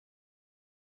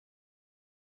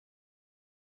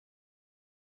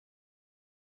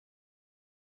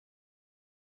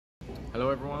Hello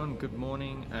everyone, good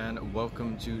morning and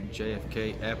welcome to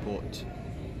JFK Airport.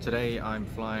 Today I'm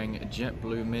flying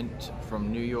Jetblue Mint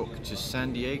from New York to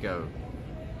San Diego.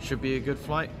 Should be a good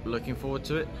flight, looking forward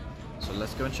to it, so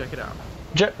let's go and check it out.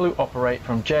 JetBlue operate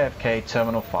from JFK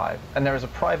Terminal 5 and there is a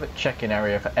private check-in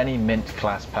area for any Mint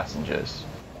class passengers.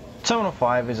 Terminal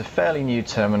 5 is a fairly new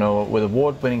terminal with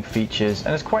award-winning features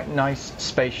and is quite nice,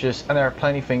 spacious, and there are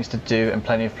plenty of things to do and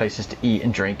plenty of places to eat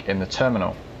and drink in the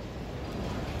terminal.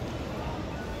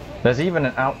 There's even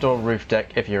an outdoor roof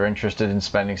deck if you're interested in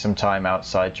spending some time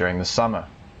outside during the summer.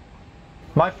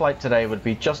 My flight today would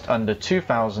be just under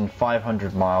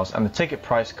 2,500 miles and the ticket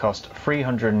price cost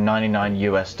 $399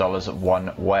 US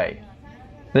one way.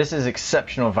 This is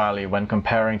exceptional value when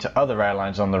comparing to other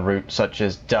airlines on the route such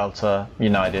as Delta,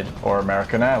 United or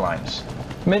American Airlines.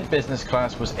 Mint Business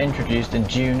Class was introduced in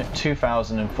June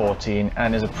 2014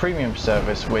 and is a premium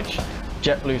service which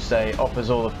JetBlue say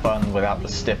offers all the fun without the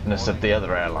stiffness of the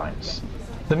other airlines.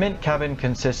 The Mint cabin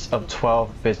consists of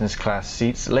 12 business class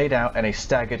seats laid out in a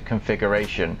staggered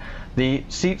configuration. The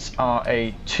seats are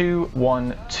a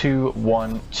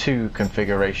 2-1-2-1-2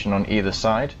 configuration on either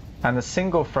side, and the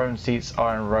single throne seats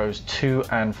are in rows 2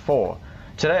 and 4.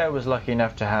 Today I was lucky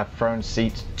enough to have throne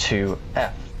seat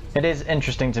 2F. It is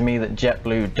interesting to me that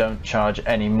JetBlue don't charge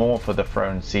any more for the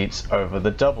throne seats over the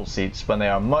double seats when they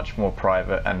are much more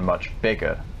private and much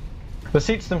bigger. The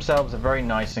seats themselves are very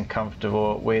nice and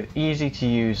comfortable with easy to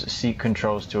use seat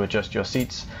controls to adjust your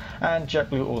seats, and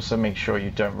JetBlue also makes sure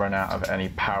you don't run out of any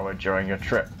power during your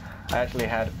trip. I actually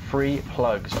had 3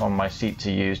 plugs on my seat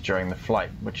to use during the flight,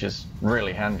 which is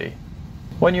really handy.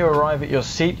 When you arrive at your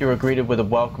seat, you are greeted with a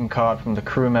welcome card from the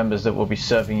crew members that will be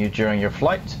serving you during your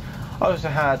flight. I also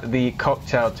had the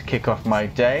cocktail to kick off my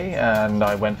day, and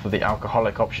I went for the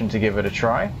alcoholic option to give it a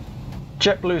try.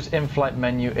 JetBlue's in-flight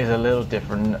menu is a little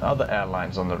different than other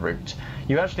airlines on the route.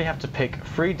 You actually have to pick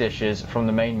 3 dishes from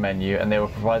the main menu and they will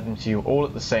provide them to you all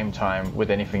at the same time with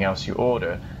anything else you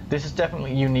order. This is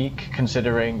definitely unique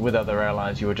considering with other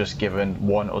airlines you are just given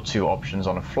 1 or 2 options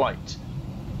on a flight.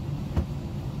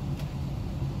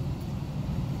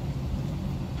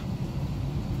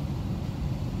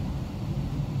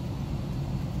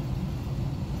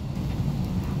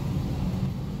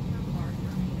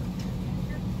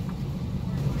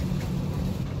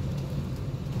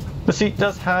 The seat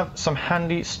does have some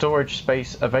handy storage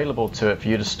space available to it for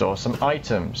you to store some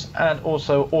items, and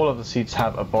also all of the seats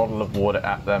have a bottle of water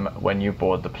at them when you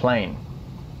board the plane.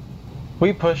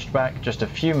 We pushed back just a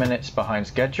few minutes behind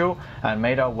schedule and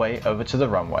made our way over to the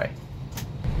runway.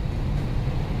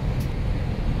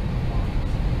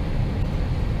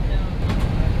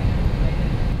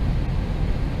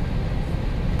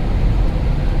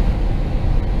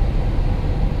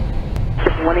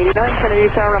 Kennedy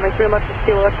Tower, runway 3 left,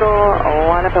 kilo echo,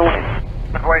 line up and wait.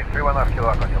 Wait, 31 left, kilo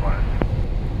echo, kilo line.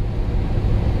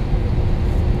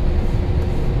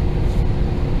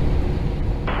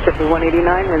 Jetblue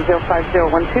 189, wind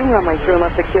 05012, runway 3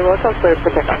 left, kilo echo, cleared for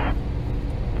takeoff.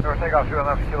 Clear for takeoff, 3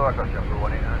 left, kilo echo, Jetblue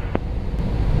 189.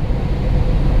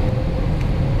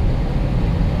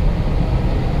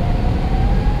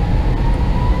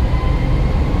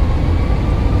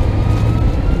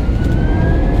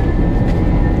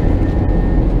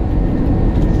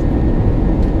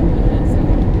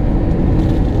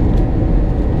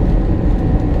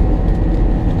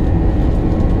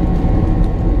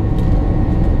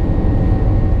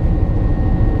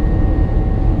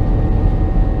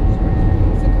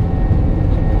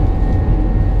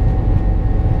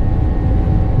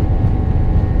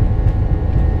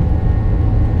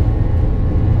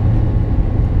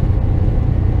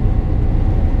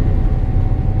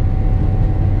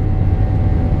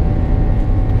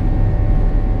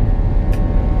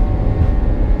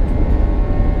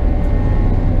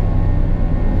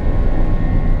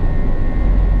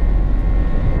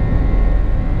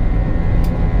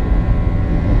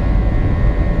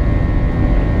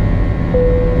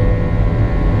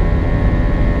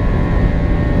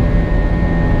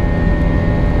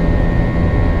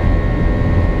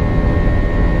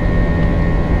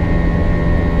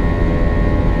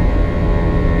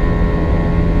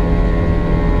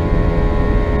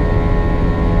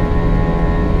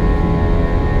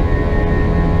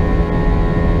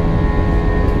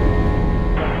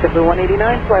 Jetblue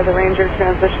 189, fly the Ranger,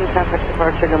 transition, contact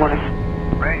departure, good morning.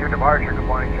 Ranger departure, good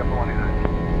morning, Jetblue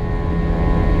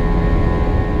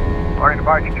 189. Morning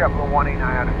departure, Jetblue 189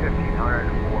 out of 1500,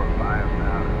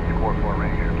 45, score 4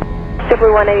 Ranger.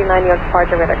 Jetblue 189, York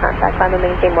departure, radar contact, climb and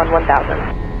maintain 1000.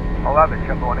 11,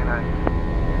 Jetblue 189.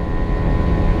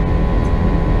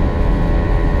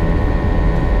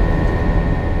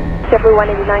 JetBlue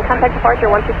 189, contact departure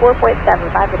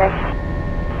 124.75 today.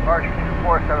 Departure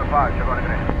 2475, Chevron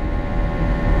today.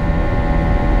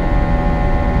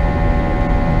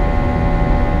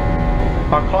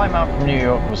 Our climb out from New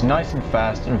York was nice and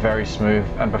fast and very smooth,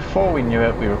 and before we knew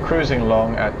it we were cruising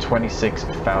along at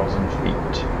 26,000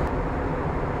 feet.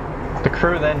 The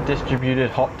crew then distributed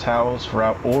hot towels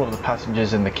throughout all of the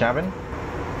passengers in the cabin.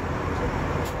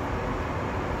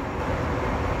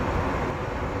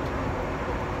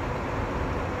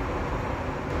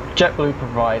 JetBlue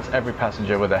provides every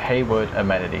passenger with a Haywood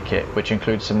amenity kit, which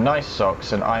includes some nice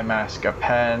socks, an eye mask, a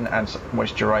pen and some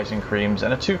moisturizing creams,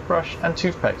 and a toothbrush and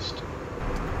toothpaste.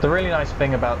 The really nice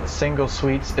thing about the single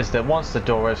suites is that once the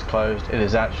door is closed, it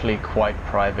is actually quite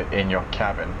private in your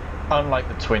cabin, unlike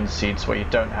the twin seats where you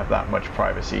don't have that much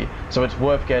privacy, so it's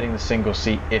worth getting the single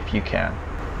seat if you can.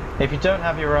 If you don't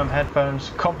have your own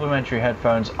headphones, complimentary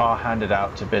headphones are handed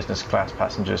out to business class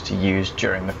passengers to use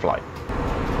during the flight.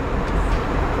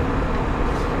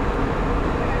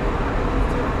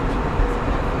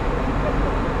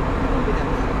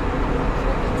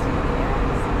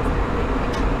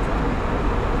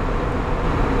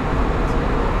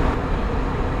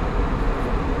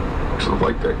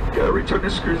 Like that return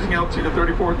is cruising altitude of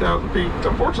 34,000 feet.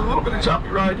 Unfortunately, a little bit of choppy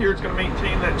ride here. It's going to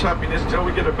maintain that choppiness until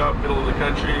we get about middle of the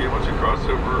country. Once we cross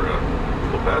over a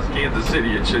little past Kansas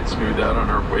City, it should smooth out on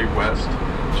our way west.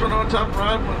 So on top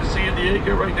ride, we're to San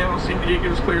Diego. Right now, San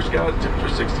Diego's clear skies,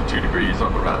 temperature 62 degrees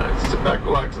on the rise. Sit back,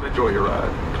 relax, and enjoy your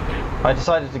ride. I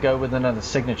decided to go with another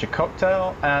signature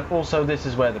cocktail, and also this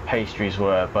is where the pastries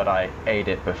were, but I ate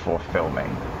it before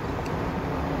filming.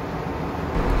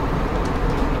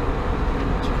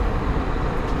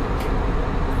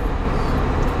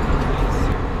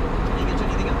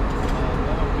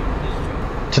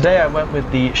 Today I went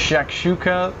with the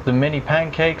shakshuka, the mini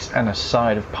pancakes and a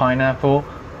side of pineapple,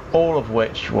 all of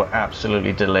which were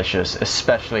absolutely delicious,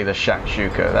 especially the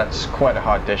shakshuka. That's quite a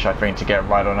hard dish I think to get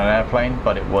right on an airplane,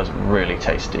 but it was really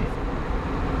tasty.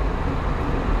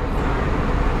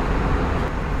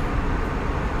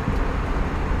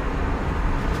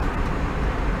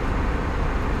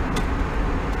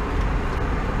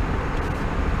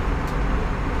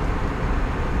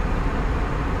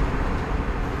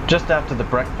 Just after the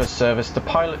breakfast service, the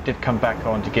pilot did come back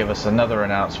on to give us another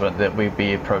announcement that we'd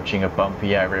be approaching a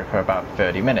bumpy area for about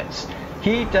 30 minutes.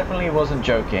 He definitely wasn't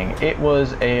joking. It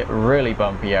was a really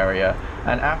bumpy area,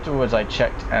 and afterwards I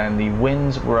checked and the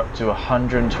winds were up to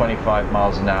 125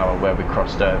 miles an hour where we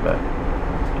crossed over.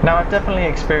 Now, I've definitely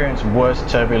experienced worse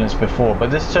turbulence before,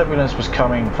 but this turbulence was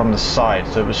coming from the side,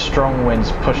 so it was strong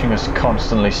winds pushing us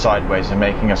constantly sideways and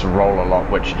making us roll a lot,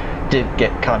 which did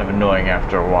get kind of annoying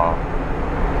after a while.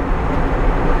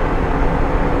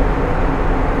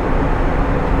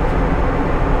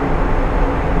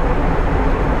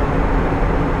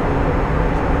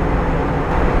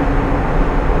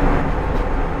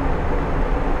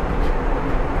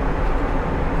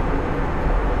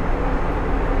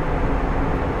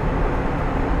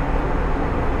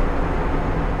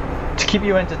 To keep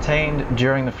you entertained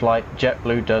during the flight,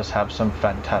 JetBlue does have some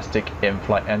fantastic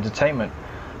in-flight entertainment.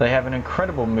 They have an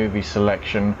incredible movie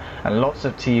selection and lots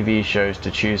of TV shows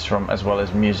to choose from, as well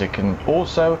as music, and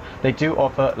also they do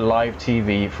offer live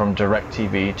TV from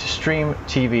DirecTV to stream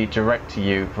TV direct to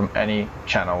you from any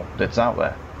channel that's out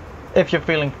there. If you're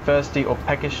feeling thirsty or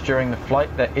peckish during the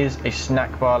flight, there is a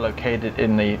snack bar located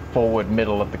in the forward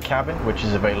middle of the cabin, which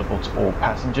is available to all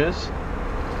passengers.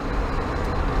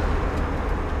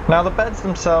 Now, the beds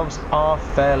themselves are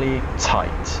fairly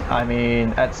tight. I mean,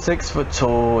 at 6 foot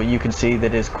tall, you can see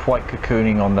that it's quite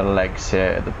cocooning on the legs here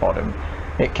at the bottom.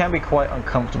 It can be quite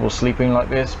uncomfortable sleeping like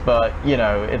this, but you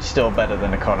know, it's still better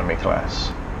than economy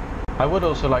class. I would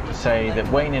also like to say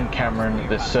that Wayne and Cameron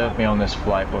that served me on this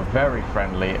flight were very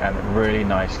friendly and a really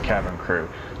nice cabin crew.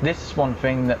 This is one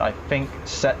thing that I think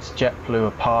sets JetBlue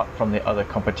apart from the other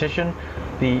competition.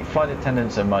 The flight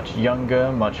attendants are much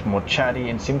younger, much more chatty,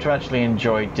 and seem to actually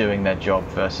enjoy doing their job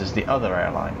versus the other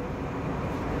airline.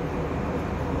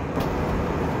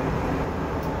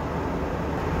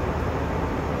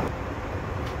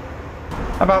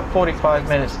 About 45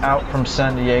 minutes out from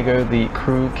San Diego, the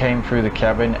crew came through the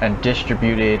cabin and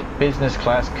distributed business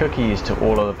class cookies to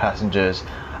all of the passengers.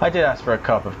 I did ask for a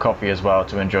cup of coffee as well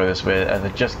to enjoy this with, as I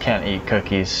just can't eat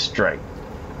cookies straight.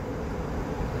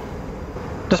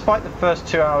 Despite the first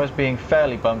 2 hours being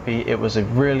fairly bumpy, it was a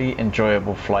really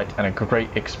enjoyable flight and a great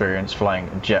experience flying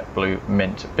JetBlue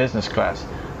Mint business class,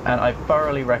 and I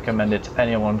thoroughly recommend it to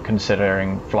anyone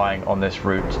considering flying on this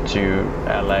route to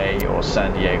LA or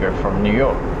San Diego from New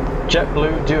York.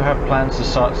 JetBlue do have plans to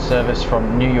start service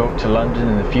from New York to London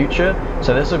in the future,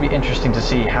 so this will be interesting to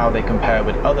see how they compare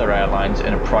with other airlines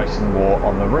in a pricing war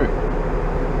on the route.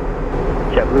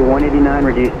 JetBlue 189,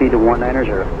 reduce speed to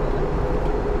 190.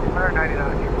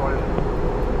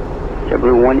 199,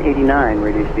 JetBlue 189,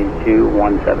 reduce speed to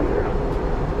 170.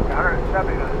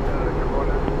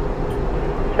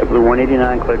 179, JetBlue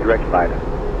 189, clear direct flight.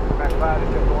 Direct flight to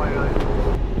JetBlue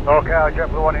 189. SoCal,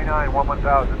 JetBlue 189,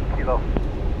 1000 kilo.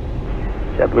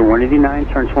 JetBlue 189,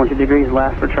 turn 20 degrees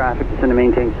left for traffic, descend to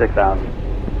maintain 6,000.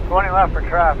 20 left for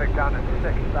traffic, down to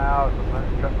 6,000,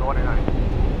 JetBlue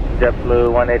 189. JetBlue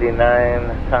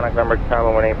 189, contact number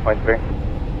Tower 18.3.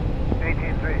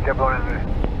 18.3, JetBlue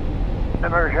 189.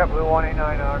 Number JetBlue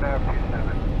 189, RNAV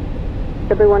 27.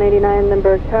 JetBlue 189,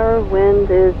 Limburg Tower,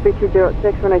 wind is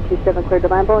 3206, runway 27, clear to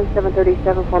line, Boeing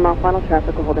 737, 4 mile final,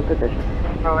 traffic will hold in position.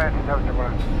 No landing, no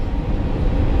JetBlue.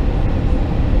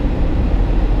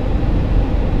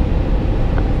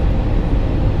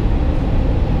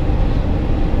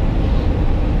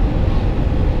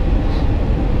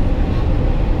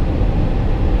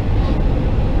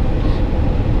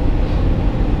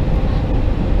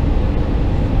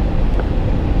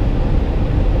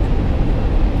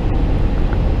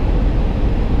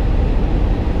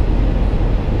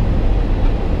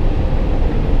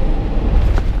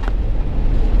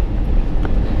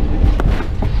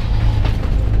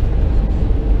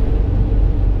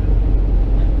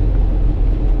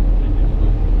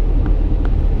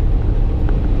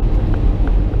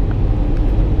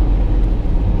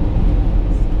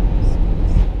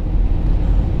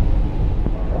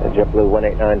 JetBlue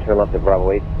 189, turn left to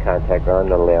Bravo 8, contact ground,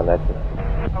 no delay on that.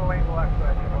 No lane left,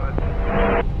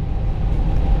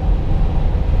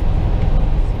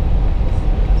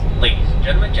 Ladies and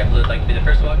gentlemen, JetBlue would like to be the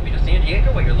first to welcome you to San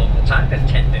Diego at your local time at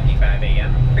 10:55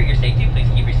 a.m. For your safety, please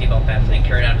keep your seatbelt fastened and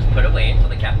carry-on is put away until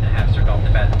the captain has turned off the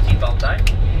fasten seatbelt sign.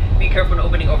 Be careful when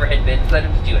opening overhead bins.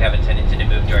 Items do have a tendency to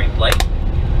move during flight.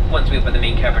 Once we open the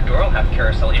main cabin door, I'll have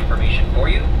carousel information for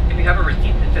you. If you have a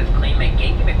receipt that says claim and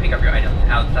gate, you may pick up your items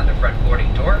outside the front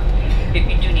boarding door. If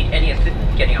you do need any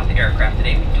assistance getting off the aircraft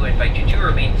today, we do invite you to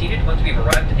remain seated once we've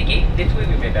arrived at the gate. This way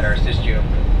we may better assist you.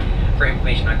 For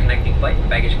information on connecting flight and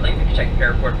baggage claim, you can check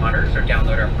airport monitors or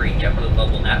download our free JetBlue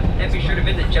mobile app. And be sure to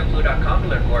visit jetblue.com to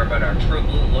learn more about our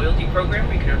TrueBlue loyalty program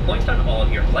where you can earn points on all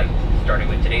of your flights, starting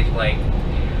with today's flight.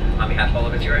 On behalf of all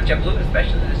of us here at JetBlue,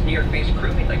 especially this New York-based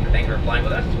crew, we'd like to thank you for flying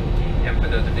with us. And for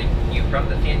those of you from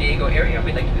the San Diego area,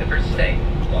 we'd like to be the first to say,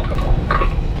 welcome.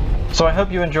 So I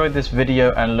hope you enjoyed this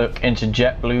video and look into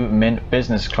JetBlue Mint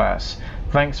Business Class.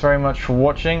 Thanks very much for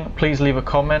watching. Please leave a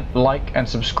comment, like and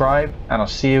subscribe, and I'll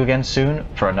see you again soon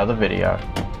for another video.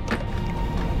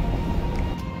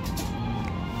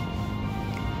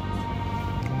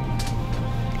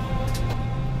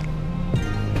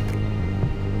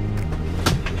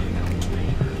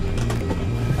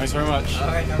 Thanks very much. All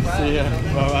right, no problem. See ya.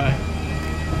 Bye-bye.